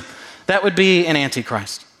Cruiseism. That would be an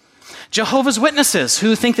antichrist. Jehovah's Witnesses,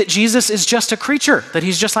 who think that Jesus is just a creature, that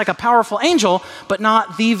he's just like a powerful angel, but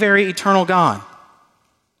not the very eternal God.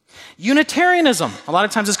 Unitarianism, a lot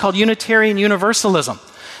of times it's called Unitarian Universalism.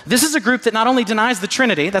 This is a group that not only denies the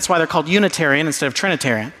Trinity, that's why they're called Unitarian instead of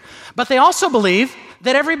Trinitarian, but they also believe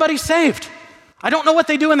that everybody's saved. I don't know what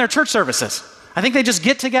they do in their church services. I think they just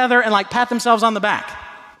get together and pat themselves on the back,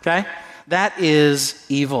 okay? That is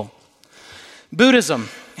evil. Buddhism,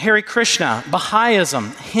 Hare Krishna,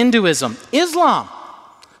 Baha'ism, Hinduism, Islam.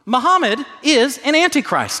 Muhammad is an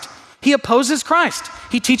antichrist. He opposes Christ.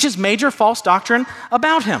 He teaches major false doctrine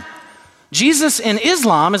about him. Jesus in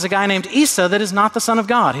Islam is a guy named Isa that is not the Son of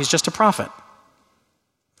God. He's just a prophet.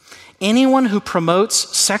 Anyone who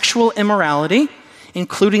promotes sexual immorality,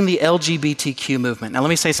 including the LGBTQ movement. Now let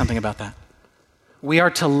me say something about that. We are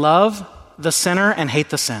to love the sinner and hate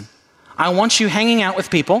the sin. I want you hanging out with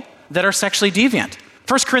people that are sexually deviant.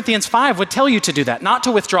 1 Corinthians 5 would tell you to do that, not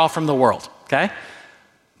to withdraw from the world, okay?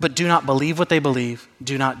 But do not believe what they believe.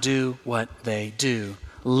 Do not do what they do.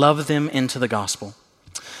 Love them into the gospel.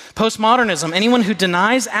 Postmodernism, anyone who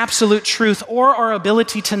denies absolute truth or our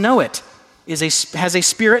ability to know it has a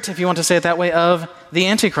spirit, if you want to say it that way, of the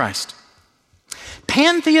Antichrist.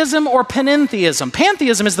 Pantheism or panentheism.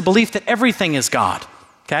 Pantheism is the belief that everything is God,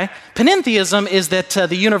 okay? Panentheism is that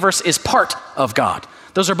the universe is part of God.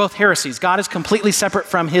 Those are both heresies. God is completely separate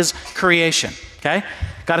from his creation, okay?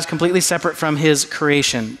 God is completely separate from his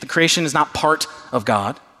creation. The creation is not part of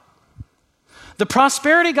God. The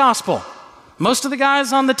prosperity gospel. Most of the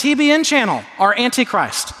guys on the TBN channel are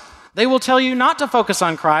antichrist. They will tell you not to focus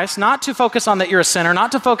on Christ, not to focus on that you're a sinner,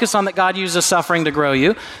 not to focus on that God uses suffering to grow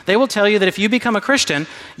you. They will tell you that if you become a Christian,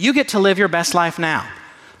 you get to live your best life now.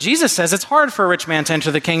 Jesus says it's hard for a rich man to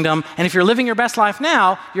enter the kingdom, and if you're living your best life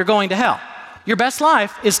now, you're going to hell. Your best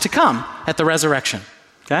life is to come at the resurrection,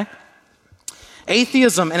 okay?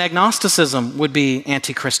 Atheism and agnosticism would be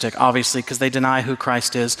antichristic, obviously, because they deny who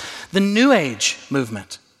Christ is. The New Age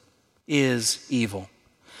movement is evil.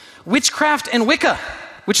 Witchcraft and Wicca,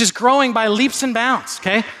 which is growing by leaps and bounds,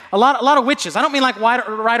 okay? A lot of witches. I don't mean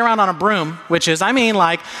ride around on a broom witches. I mean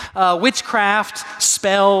witchcraft,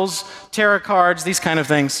 spells, tarot cards, these kind of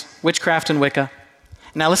things. Witchcraft and Wicca.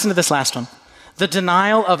 Now listen to this last one. The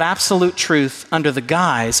denial of absolute truth under the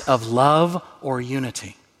guise of love or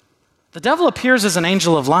unity. The devil appears as an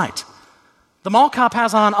angel of light. The mall cop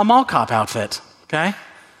has on a mall cop outfit, okay?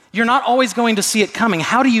 You're not always going to see it coming.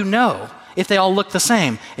 How do you know if they all look the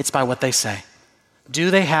same? It's by what they say. Do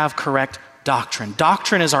they have correct doctrine?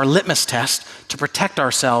 Doctrine is our litmus test to protect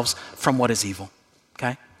ourselves from what is evil,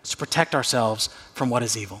 okay? It's to protect ourselves from what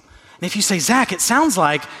is evil. And if you say, Zach, it sounds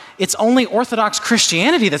like it's only Orthodox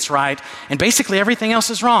Christianity that's right, and basically everything else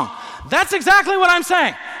is wrong. That's exactly what I'm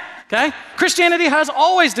saying, okay? Christianity has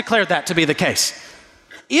always declared that to be the case.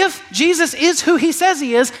 If Jesus is who he says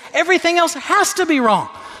he is, everything else has to be wrong,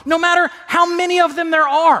 no matter how many of them there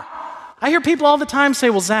are. I hear people all the time say,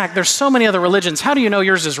 well, Zach, there's so many other religions. How do you know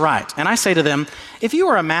yours is right? And I say to them, if you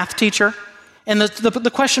were a math teacher, and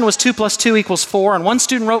the question was 2 + 2 = 4, and one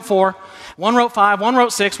student wrote 4, one wrote 5, one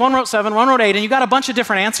wrote 6, one wrote 7, one wrote 8, and you got a bunch of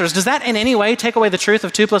different answers, does that in any way take away the truth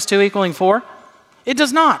of 2 + 2 = 4? It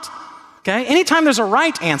does not, okay? Anytime there's a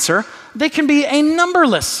right answer, they can be a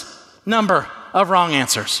numberless number of wrong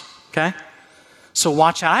answers, okay? So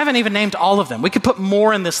watch out. I haven't even named all of them. We could put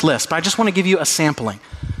more in this list, but I just want to give you a sampling.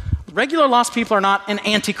 Regular lost people are not an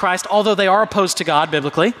antichrist, although they are opposed to God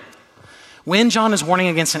biblically. When John is warning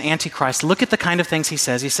against an antichrist, look at the kind of things he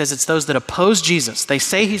says. He says it's those that oppose Jesus. They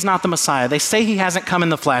say he's not the Messiah. They say he hasn't come in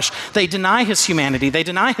the flesh. They deny his humanity. They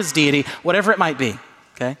deny his deity, whatever it might be,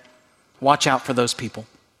 okay? Watch out for those people.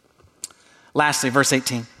 Lastly, verse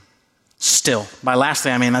 18. Still. By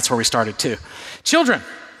lastly, I mean that's where we started too. Children,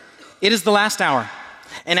 it is the last hour.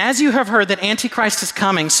 And as you have heard that Antichrist is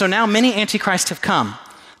coming, so now many Antichrists have come.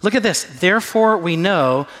 Look at this. Therefore, we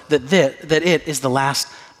know that it is the last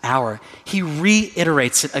hour. He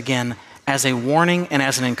reiterates it again as a warning and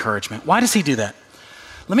as an encouragement. Why does he do that?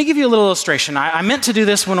 Let me give you a little illustration. I meant to do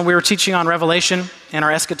this when we were teaching on Revelation in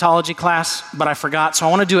our eschatology class, but I forgot, so I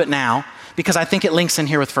want to do it now because I think it links in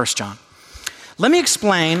here with 1 John. Let me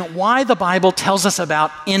explain why the Bible tells us about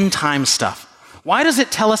end time stuff. Why does it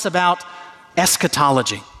tell us about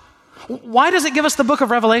eschatology? Why does it give us the book of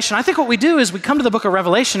Revelation? I think what we do is we come to the book of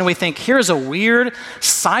Revelation and we think, here's a weird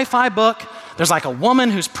sci-fi book. There's like a woman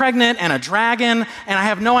who's pregnant and a dragon, and I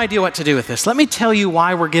have no idea what to do with this. Let me tell you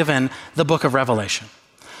why we're given the book of Revelation.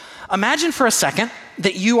 Imagine for a second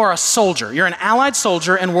that you are a soldier. You're an Allied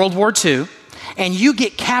soldier in World War II, and you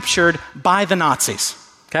get captured by the Nazis.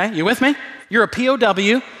 Okay, you with me? You're a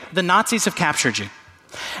POW. The Nazis have captured you.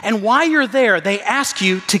 And while you're there, they ask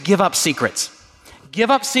you to give up secrets.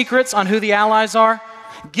 Give up secrets on who the Allies are.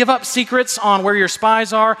 Give up secrets on where your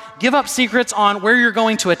spies are. Give up secrets on where you're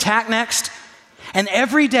going to attack next. And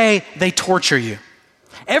every day they torture you.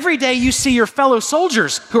 Every day you see your fellow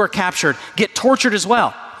soldiers who are captured get tortured as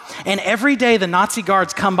well. And every day the Nazi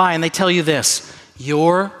guards come by and they tell you this: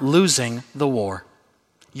 you're losing the war.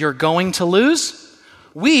 You're going to lose.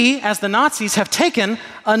 We, as the Nazis, have taken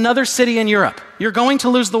another city in Europe. You're going to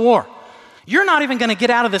lose the war. You're not even going to get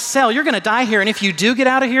out of this cell. You're going to die here. And if you do get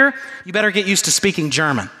out of here, you better get used to speaking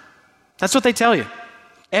German. That's what they tell you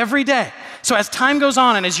every day. So as time goes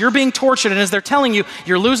on and as you're being tortured and as they're telling you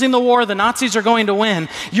you're losing the war, the Nazis are going to win,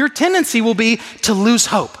 your tendency will be to lose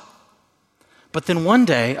hope. But then one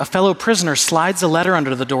day, a fellow prisoner slides a letter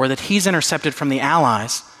under the door that he's intercepted from the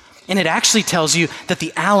Allies, and it actually tells you that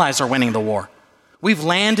the Allies are winning the war. We've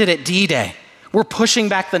landed at D-Day. We're pushing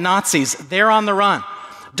back the Nazis. They're on the run.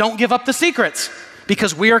 Don't give up the secrets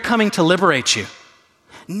because we are coming to liberate you.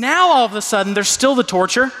 Now all of a sudden there's still the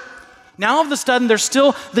torture. Now all of a sudden there's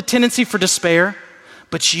still the tendency for despair.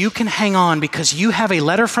 But you can hang on because you have a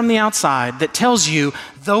letter from the outside that tells you,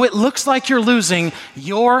 though it looks like you're losing,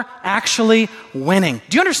 you're actually winning.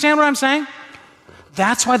 Do you understand what I'm saying?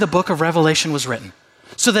 That's why the book of Revelation was written.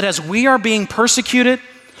 So that as we are being persecuted,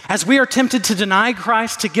 as we are tempted to deny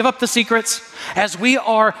Christ, to give up the secrets, as we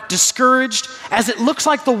are discouraged, as it looks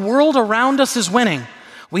like the world around us is winning,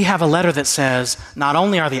 we have a letter that says, not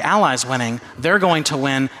only are the Allies winning, they're going to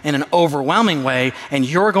win in an overwhelming way, and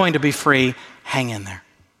you're going to be free. Hang in there.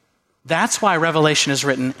 That's why Revelation is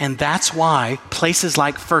written, and that's why places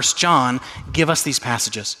like 1 John give us these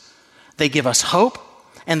passages. They give us hope,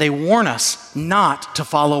 and they warn us not to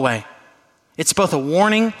fall away. It's both a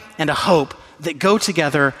warning and a hope that go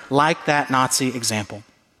together like that Nazi example.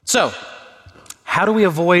 So, how do we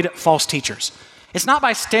avoid false teachers? It's not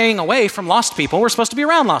by staying away from lost people. We're supposed to be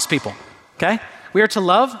around lost people, okay? We are to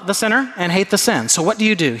love the sinner and hate the sin. So what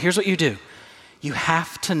do? Here's what you do. You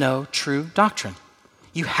have to know true doctrine.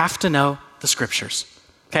 You have to know the scriptures,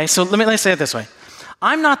 okay? So let me say it this way.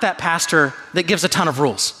 I'm not that pastor that gives a ton of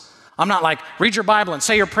rules. I'm not like, read your Bible and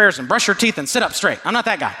say your prayers and brush your teeth and sit up straight. I'm not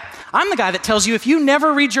that guy. I'm the guy that tells you if you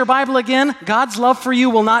never read your Bible again, God's love for you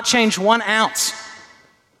will not change 1 ounce.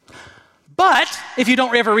 But if you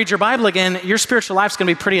don't ever read your Bible again, your spiritual life's going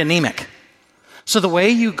to be pretty anemic. So the way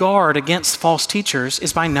you guard against false teachers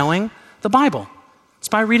is by knowing the Bible. It's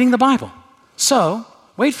by reading the Bible. So,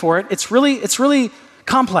 wait for it. It's really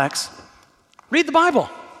complex. Read the Bible.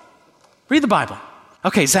 Read the Bible.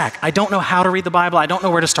 Okay, Zach, I don't know how to read the Bible. I don't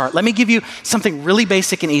know where to start. Let me give you something really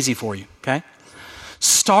basic and easy for you, okay?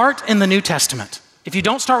 Start in the New Testament. If you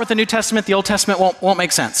don't start with the New Testament, the Old Testament won't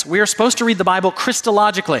make sense. We are supposed to read the Bible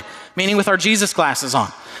Christologically, meaning with our Jesus glasses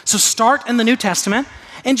on. So start in the New Testament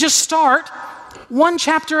and just start 1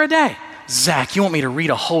 chapter a day. Zach, you want me to read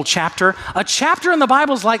a whole chapter? A chapter in the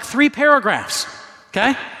Bible is like 3 paragraphs,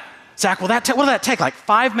 okay? Zach, what will that take, like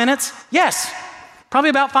 5 minutes? Yes, probably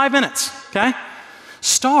about 5 minutes, okay?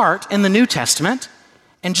 Start in the New Testament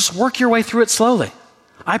and just work your way through it slowly.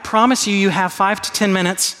 I promise you have 5 to 10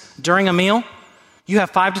 minutes during a meal. You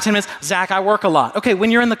have 5 to 10 minutes. Zach, I work a lot. Okay, when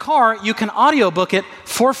you're in the car, you can audiobook it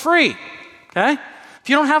for free, okay? If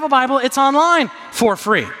you don't have a Bible, it's online for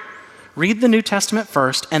free. read the New Testament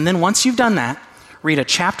first, and then once you've done that, read a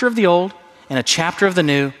chapter of the Old and a chapter of the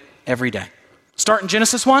New every day. Start in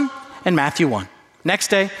Genesis 1 and Matthew 1. Next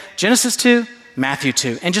day, Genesis 2, Matthew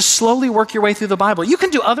 2, and just slowly work your way through the Bible. You can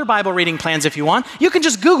do other Bible reading plans if you want. You can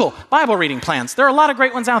just Google Bible reading plans. There are a lot of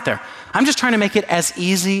great ones out there. I'm just trying to make it as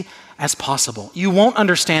easy as possible. You won't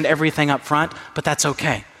understand everything up front, but that's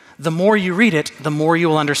okay. The more you read it, the more you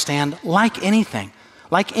will understand, like anything.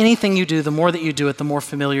 Like anything you do, the more that you do it, the more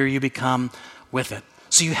familiar you become with it.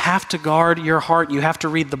 So you have to guard your heart. You have to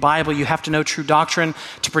read the Bible. You have to know true doctrine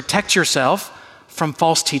to protect yourself from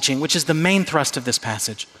false teaching, which is the main thrust of this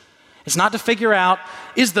passage. It's not to figure out,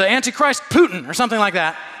 is the Antichrist Putin or something like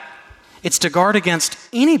that. It's to guard against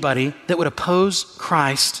anybody that would oppose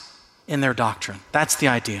Christ in their doctrine. That's the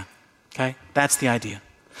idea, okay? That's the idea.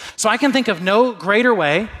 So I can think of no greater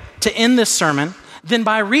way to end this sermon than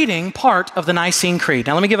by reading part of the Nicene Creed.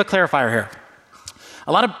 Now let me give a clarifier here.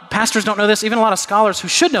 A lot of pastors don't know this. Even a lot of scholars who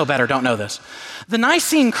should know better don't know this. The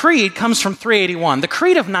Nicene Creed comes from 381. The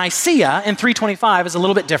Creed of Nicaea in 325 is a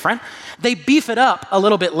little bit different. They beef it up a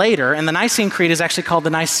little bit later, and the Nicene Creed is actually called the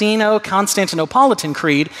Niceno-Constantinopolitan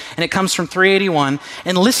Creed, and it comes from 381.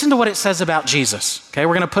 And listen to what it says about Jesus. Okay,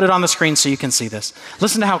 we're going to put it on the screen so you can see this.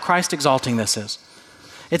 Listen to how Christ exalting this is.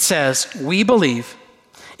 It says, "We believe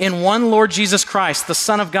in one Lord Jesus Christ, the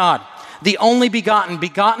Son of God, the only begotten,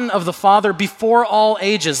 begotten of the Father before all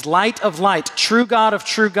ages, light of light, true God of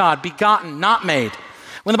true God, begotten, not made."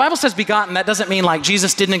 When the Bible says begotten, that doesn't mean like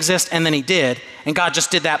Jesus didn't exist and then he did, and God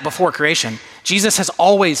just did that before creation. Jesus has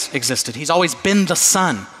always existed. He's always been the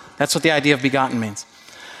Son. That's what the idea of begotten means.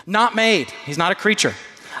 Not made. He's not a creature.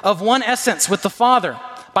 Of one essence with the Father,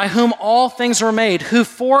 by whom all things were made, who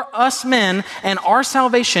for us men and our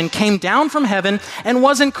salvation came down from heaven and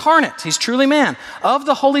was incarnate. He's truly man. Of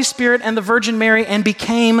the Holy Spirit and the Virgin Mary, and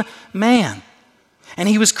became man. And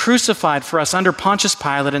he was crucified for us under Pontius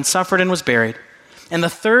Pilate and suffered and was buried. And the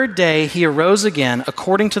third day he arose again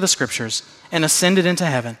according to the Scriptures and ascended into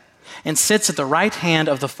heaven and sits at the right hand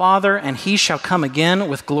of the Father, and he shall come again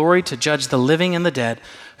with glory to judge the living and the dead,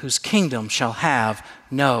 whose kingdom shall have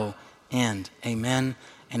no end. Amen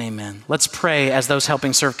and amen. Let's pray as those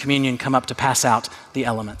helping serve communion come up to pass out the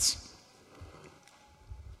elements.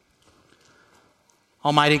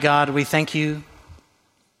 Almighty God, we thank you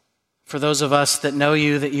for those of us that know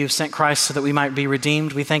you, that you've sent Christ so that we might be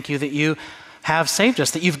redeemed. We thank you that you have saved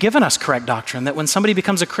us, that you've given us correct doctrine, that when somebody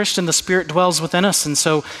becomes a Christian, the Spirit dwells within us, and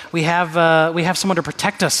so we have someone to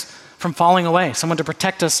protect us from falling away, someone to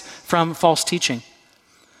protect us from false teaching.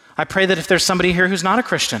 I pray that if there's somebody here who's not a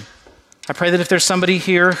Christian, I pray that if there's somebody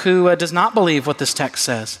here who does not believe what this text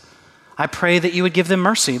says, I pray that you would give them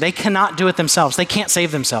mercy. They cannot do it themselves. They can't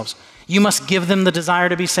save themselves. You must give them the desire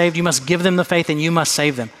to be saved. You must give them the faith, and you must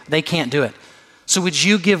save them. They can't do it. So would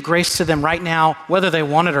you give grace to them right now, whether they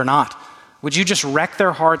want it or not? Would you just wreck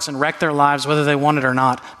their hearts and wreck their lives, whether they want it or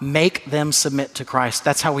not? Make them submit to Christ.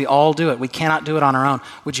 That's how we all do it. We cannot do it on our own.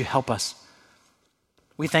 Would you help us?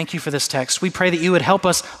 We thank you for this text. We pray that you would help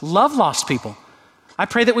us love lost people. I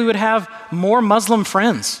pray that we would have more Muslim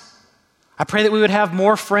friends. I pray that we would have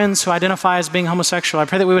more friends who identify as being homosexual. I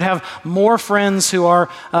pray that we would have more friends who are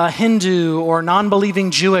Hindu or non-believing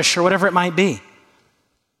Jewish or whatever it might be.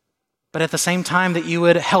 But at the same time, that you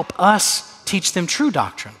would help us teach them true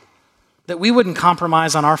doctrine. That we wouldn't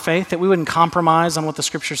compromise on our faith, that we wouldn't compromise on what the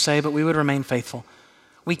Scriptures say, but we would remain faithful.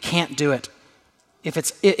 We can't do it.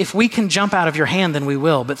 If we can jump out of your hand, then we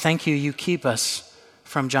will. But thank you, you keep us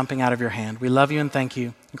from jumping out of your hand. We love you and thank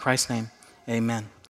you. In Christ's name, amen.